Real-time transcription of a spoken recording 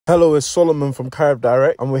Hello, it's Solomon from Carib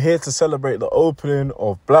Direct, and we're here to celebrate the opening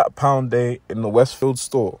of Black Pound Day in the Westfield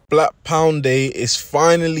store. Black Pound Day is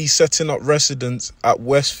finally setting up residents at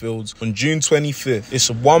Westfields on June 25th.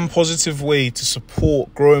 It's one positive way to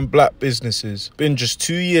support growing black businesses. It's been just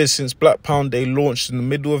 2 years since Black Pound Day launched in the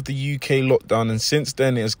middle of the UK lockdown, and since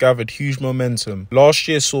then it has gathered huge momentum. Last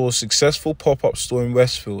year saw a successful pop-up store in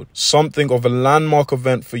Westfield, something of a landmark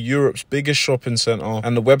event for Europe's biggest shopping centre,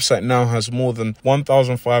 and the website now has more than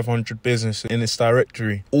 1,500 businesses in its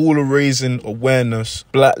directory. All are raising awareness,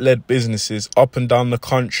 black-led businesses up and down the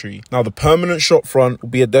country. Now, the permanent shop front will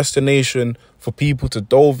be a destination for people to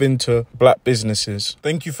delve into black businesses.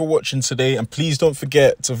 Thank you for watching today, and please don't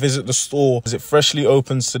forget to visit the store as it freshly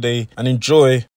opens today, and enjoy